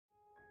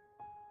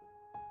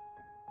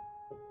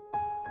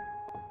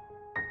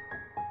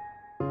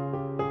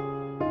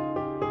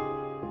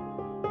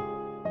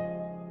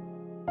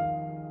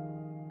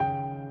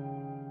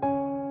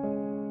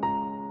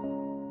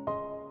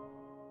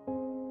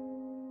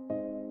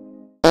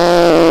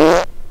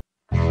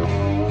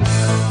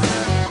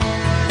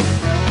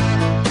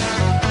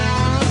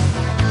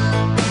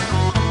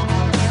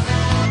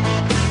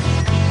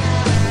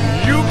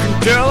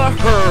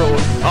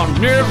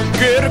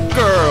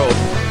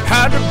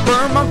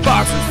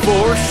boxers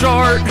for a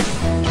short.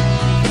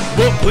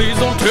 But please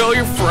don't tell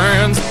your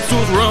friends.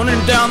 Stool's running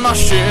down my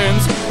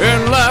shins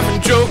and laugh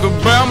and joke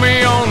about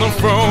me on the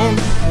phone.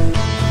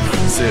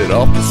 Set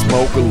off the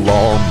smoke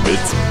alarm,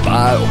 it's a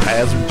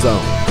biohazard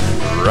zone,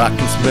 where I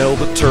can smell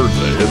the turds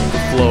that hit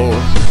the floor.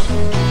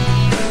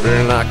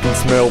 And I can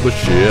smell the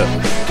shit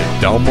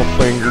kicked on my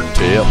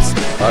fingertips.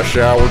 I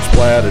showered,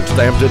 splattered,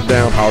 stamped it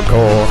down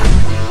hardcore.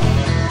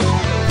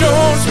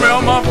 Don't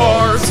smell my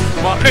farts,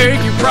 my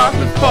achy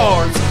broccoli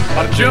farts.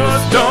 I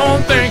just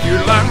don't think you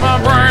like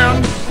my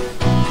brand.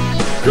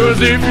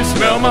 Cause if you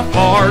smell my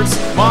farts,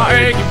 my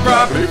achy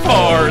broccoli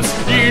farts,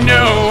 you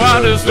know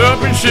I just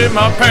up and shit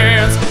my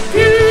pants.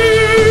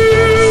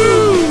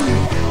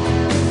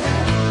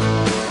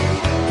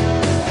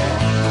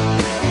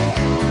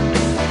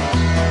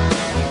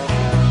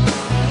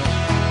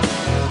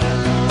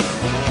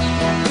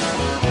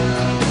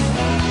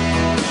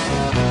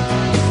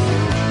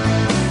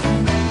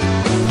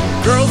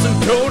 Girls in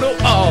total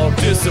awe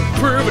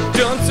disapprove of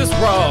dunces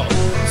raw,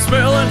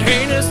 smelling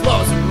heinous,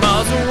 lost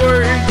miles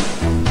away.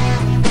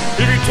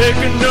 If you take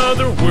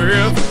another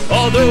whiff,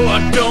 although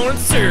I don't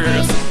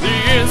insist, the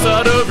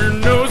inside of your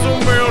nose will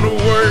melt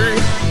away.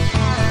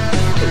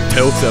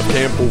 Hotel staff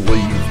can't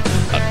believe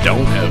I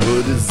don't have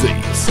a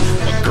disease.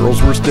 My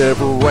girl's worst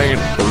ever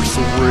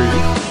anniversary.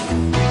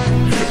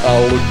 I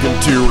look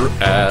into her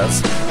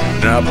eyes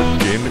and I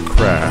begin to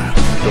cry.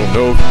 Don't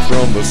know if it's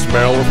from the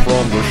smell or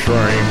from the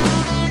shame.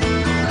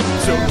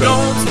 So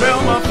don't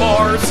smell my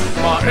farts,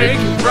 my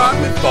achy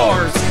broccoli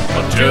farts.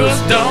 I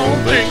just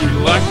don't think you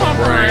like my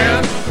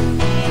brand.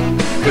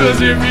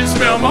 Cause if you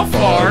smell my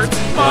farts,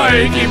 my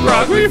achy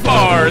broccoli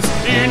farts,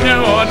 you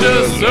know I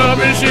just up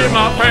and shit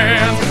my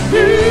pants.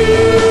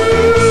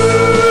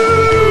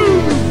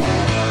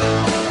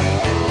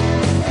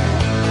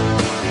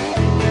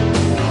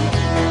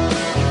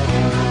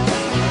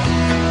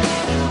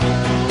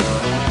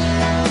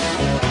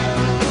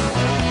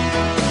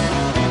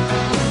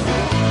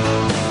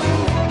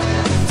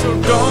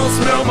 So don't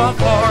smell my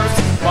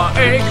farts, my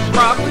achy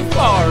broccoli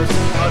farts.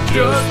 I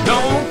just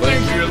don't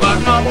think you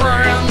like my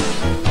brand.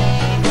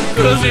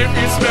 Cause if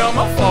you smell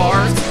my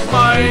farts,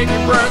 my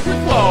achy broccoli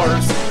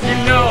farts, you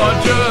know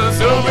I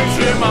just up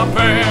and shit my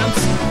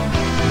pants.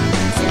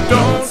 So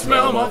don't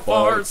smell my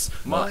farts,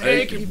 my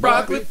achy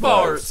broccoli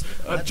farts.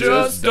 I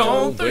just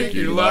don't think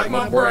you like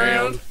my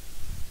brand.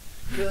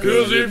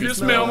 Cause if you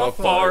smell my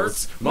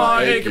farts,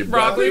 my achy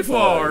broccoli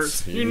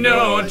farts, you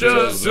know I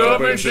just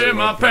up and shit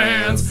my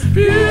pants.